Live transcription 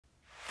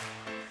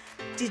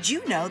Did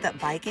you know that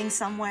biking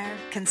somewhere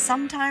can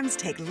sometimes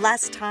take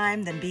less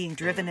time than being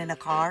driven in a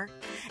car?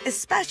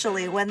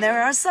 Especially when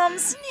there are some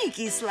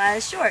sneaky sly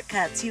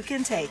shortcuts you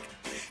can take.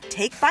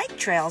 Take bike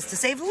trails to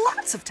save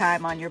lots of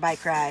time on your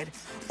bike ride.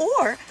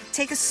 Or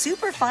take a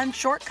super fun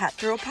shortcut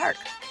through a park.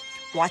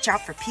 Watch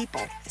out for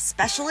people,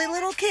 especially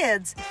little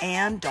kids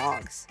and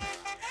dogs.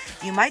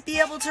 You might be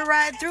able to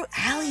ride through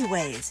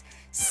alleyways,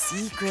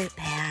 secret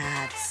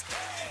paths.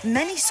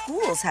 Many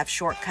schools have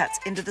shortcuts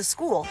into the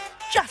school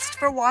just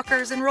for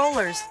walkers and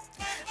rollers.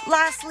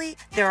 Lastly,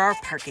 there are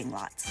parking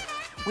lots.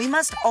 We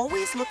must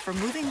always look for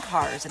moving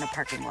cars in a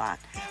parking lot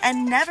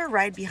and never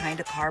ride behind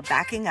a car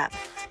backing up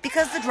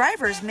because the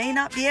drivers may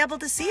not be able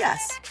to see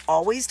us.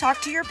 Always talk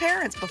to your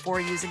parents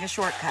before using a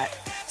shortcut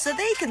so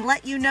they can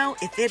let you know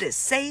if it is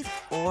safe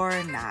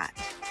or not.